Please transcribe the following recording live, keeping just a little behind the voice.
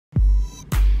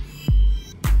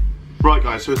Right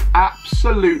guys, so it's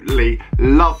absolutely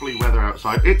lovely weather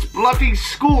outside. It's bloody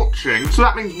scorching, so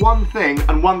that means one thing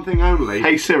and one thing only.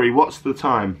 Hey Siri, what's the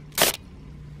time?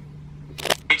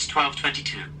 It's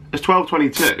 12:22. It's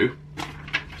 12:22,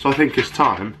 so I think it's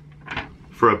time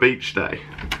for a beach day.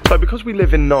 So because we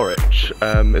live in Norwich,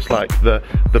 it's like the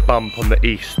bump on the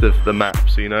east of the map,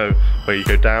 so you know where you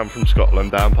go down from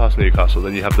Scotland, down past Newcastle,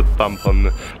 then you have the bump on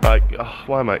the, like, oh,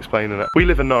 why am I explaining it? We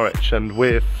live in Norwich and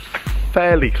we're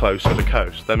fairly close to the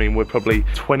coast. I mean, we're probably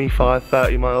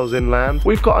 25-30 miles inland.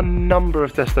 We've got a number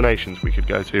of destinations we could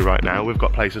go to right now. We've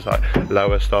got places like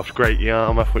Lowestoft, Great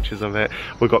Yarmouth, which is of it.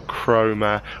 We've got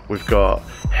Cromer, we've got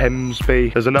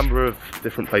Hemsby. There's a number of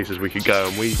different places we could go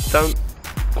and we don't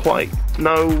quite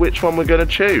know which one we're gonna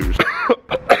choose.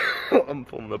 I'm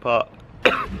falling apart.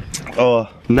 Oh,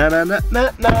 nah.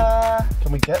 Can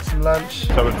we get some lunch?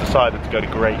 So we've decided to go to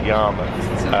Great Yarmouth,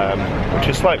 which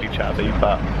is slightly chatty,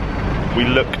 but we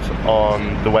looked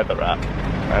on the weather app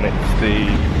and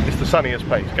it's the sunniest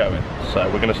place going. So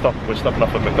we're stopping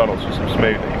off at McDonald's for some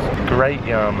smoothies. Great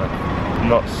Yarmouth,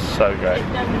 not so great.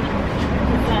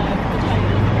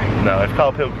 No, if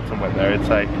Carl Pilkington went there, he'd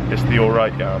say it's the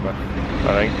alright Yarmouth,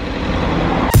 I think.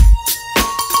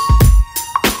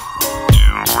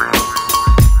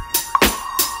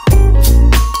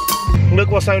 Look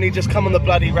what's only just come on the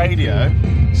bloody radio.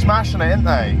 Smashing it, ain't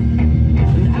they?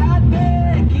 I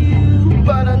beg you,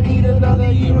 but I need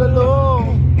another year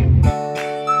alone.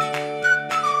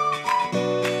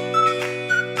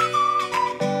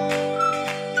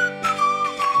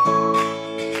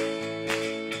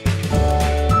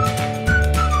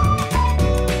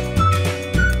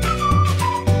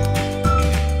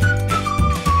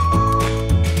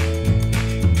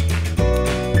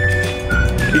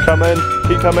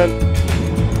 Keep coming.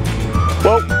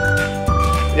 Whoa.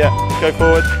 Yeah, go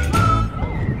forward.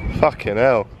 Fucking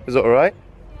hell. Is that alright?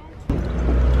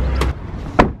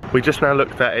 We just now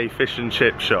looked at a fish and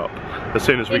chip shop as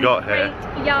soon as we got here.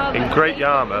 In Great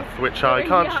Yarmouth, which I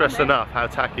can't stress enough how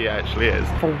tacky it actually is.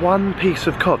 For one piece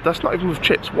of cod, that's not even with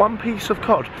chips, one piece of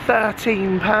cod,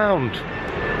 £13.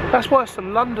 That's worse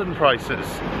than London prices.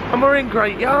 And we're in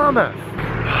Great Yarmouth.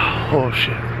 Oh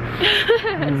shit.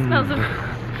 It smells of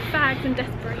fags and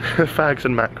desperation. Fags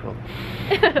and mackerel.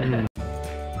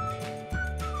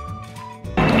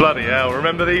 Bloody hell,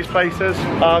 remember these places?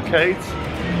 Arcades?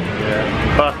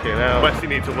 Yeah. Fucking hell. Westy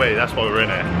needs a wee, that's why we're in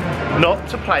it. Not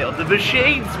to play on the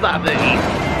machines, baby!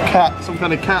 Cat, some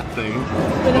kind of cat thing.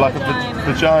 With like a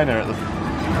vagina at the...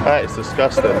 That is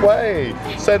disgusting. Wait!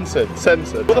 Censored.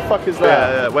 What the fuck is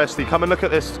that? Yeah, Westy, come and look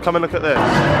at this. Come and look at this.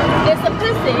 It's a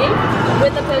pussy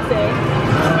with a pussy.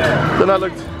 Then I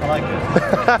looked... I like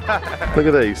it. Look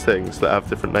at these things that have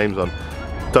different names on.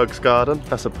 Doug's Garden,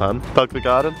 that's a pun. Doug the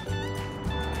Garden.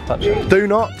 Touch it. Do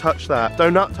not touch that.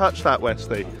 Do not touch that,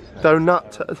 Westy. Do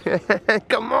not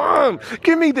come on!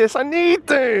 Give me this, I need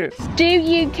this! Do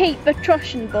you keep a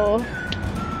Troshenball?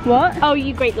 What? Oh,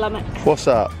 you great lummox. What's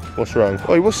up? What's wrong?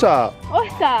 Oi, what's up?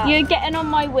 What's up? You're getting on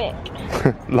my wick.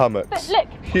 Lummox. But look.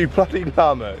 You bloody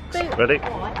lummox. But ready?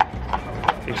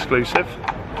 Exclusive.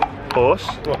 Horse.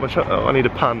 What am I trying? Oh, I need a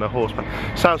pan, a horse pan.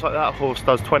 Sounds like that horse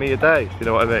does 20 a day, you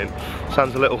know what I mean?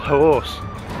 Sounds a little horse.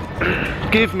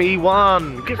 Give me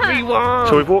one! Give me one!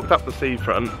 So we've walked up the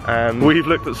seafront and we've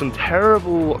looked at some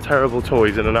terrible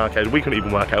toys in an arcade. We couldn't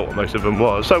even work out what most of them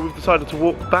was. So we've decided to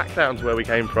walk back down to where we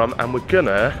came from and we're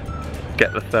gonna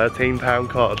get the £13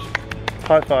 cod.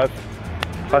 High five.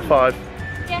 High five.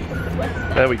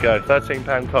 yes, there we go,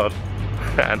 £13 cod.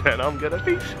 And then I'm gonna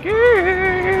be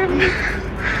scared.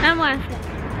 And worth it.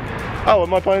 Oh,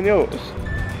 am I buying yours?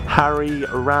 Harry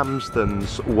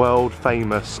Ramsden's world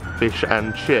famous fish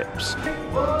and chips.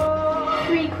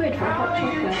 £3 for a hot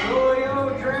chocolate.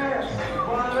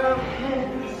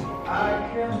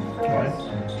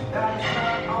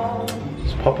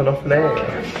 It's popping off in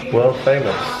air. World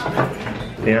famous.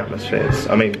 The atmospheres.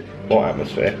 I mean, what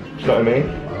atmosphere? Do you know what I mean?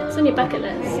 It's on your bucket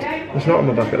list. It's not on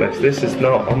my bucket list. This is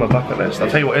not on my bucket list. I'll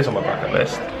tell you what is on my bucket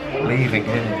list. Leaving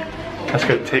here. Let's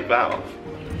go tick that off.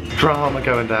 Drama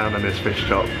going down in this fish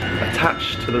shop.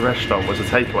 Attached to the restaurant was a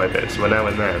takeaway bit, so we're now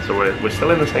in there. So we're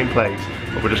still in the same place,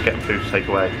 but we're just getting food to take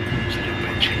away. It's a little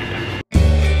bit cheaper.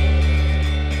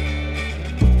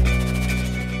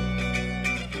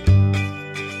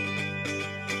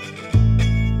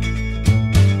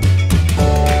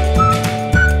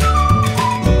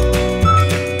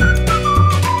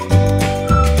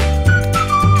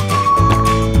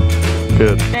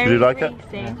 Good. Did you like it?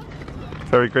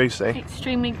 Very greasy.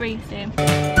 Extremely greasy.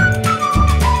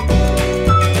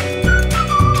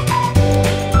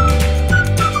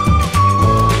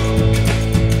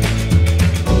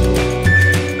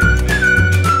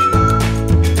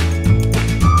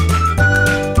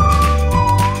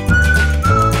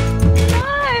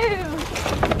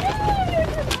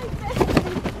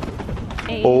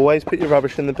 Always put your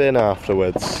rubbish in the bin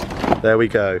afterwards. There we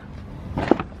go.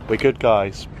 We're good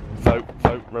guys. Vote,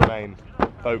 vote, remain.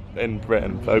 Vote in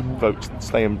Britain. Vote, vote,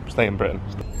 stay in Britain.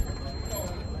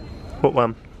 What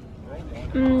one?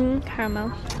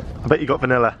 Caramel. I bet you got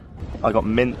vanilla. I got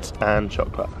mint and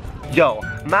chocolate. Yo,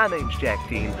 my name's Jack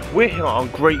Dean. We're here on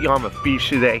Great Yarmouth Beach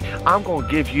today. I'm gonna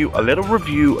give you a little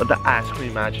review of the ice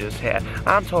cream I just had.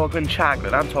 I'm talking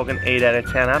chocolate. I'm talking 8 out of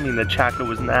 10. I mean, the chocolate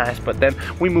was nice, but then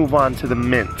we move on to the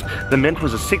mint. The mint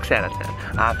was a 6 out of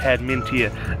 10. I've had mint here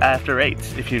after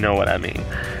 8s, if you know what I mean.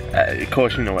 Of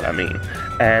course you know what I mean.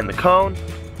 And the cone,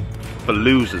 for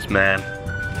losers, man.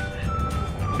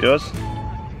 Yours?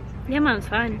 Yeah, mine's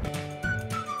fine.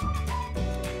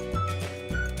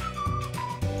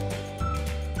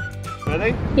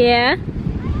 Ready? Yeah.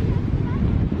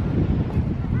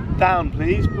 Down,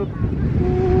 please.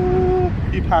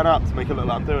 You pan up to make it look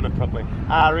like I'm doing it properly.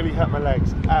 Ah, I really hurt my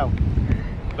legs. Ow.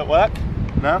 That work?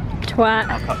 No? Twat.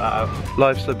 I'll cut that out.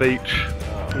 Life's the beach.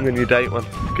 And then you date one.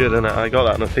 Good, innit? I got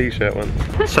that on a t-shirt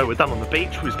one. So we're done on the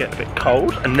beach. We was getting a bit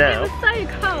cold, and now It was so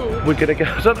cold. we're gonna go.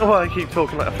 I don't know why I keep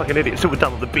talking like a fucking idiot. So we're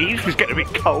done on the beach. We was getting a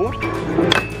bit cold.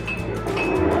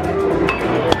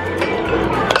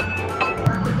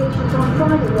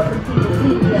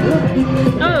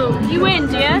 Oh, you win,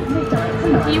 yeah?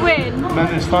 You win. And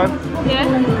then this time. Yeah.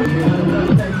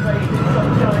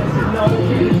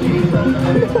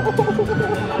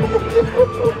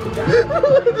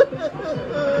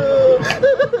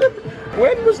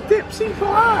 When was Dipsy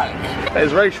black?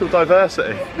 There's racial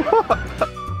diversity.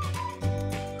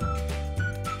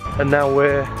 And now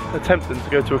we're attempting to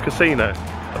go to a casino.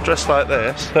 I'm dressed like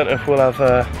this. Don't know if we'll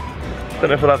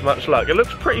have much luck. It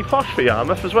looks pretty posh for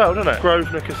Yarmouth as well, doesn't it?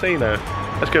 Grosvenor Casino.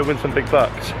 Let's go win some big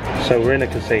bucks. So we're in a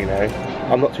casino.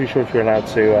 I'm not too sure if you're allowed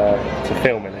to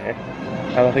film in here.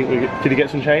 And I think did he get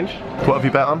some change? What have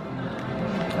you bet on?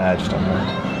 Just on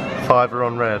red. £5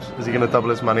 on red. Is he going to double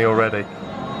his money already?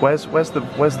 Where's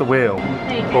the wheel?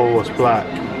 Oh, it's black.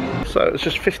 So it's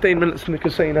just 15 minutes from the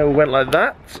casino. We went like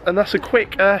that, and that's a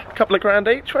quick couple of grand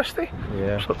each, Westy.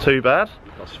 Yeah. It's not too bad.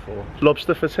 That's 4.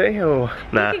 Lobster for tea, or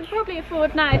nah? You can probably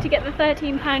afford now to get the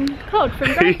 £13 cod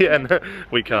from Grosvenor. Yeah, no,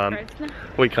 we can't.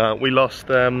 We can't. We lost.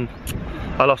 I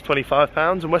lost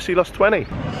 £25, and Westy lost 20. You've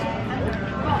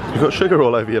got sugar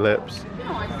all over your lips.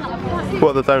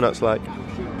 What are the donuts like?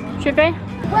 Should be.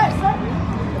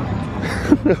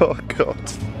 Oh God.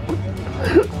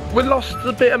 We lost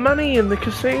a bit of money in the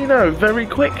casino very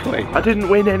quickly. I didn't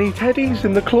win any teddies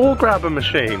in the claw grabber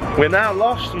machine. We're now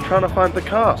lost and trying to find the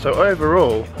car. So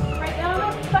overall, Great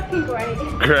Yarmouth, fucking great.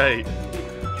 great.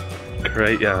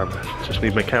 Great Yarmouth. Just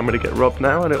need my camera to get robbed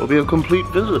now and it will be a complete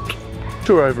visit. What's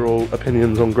your overall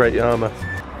opinions on Great Yarmouth?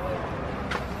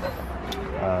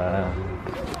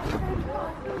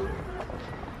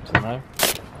 Don't know.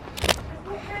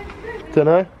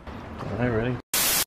 Dunno. Don't know really.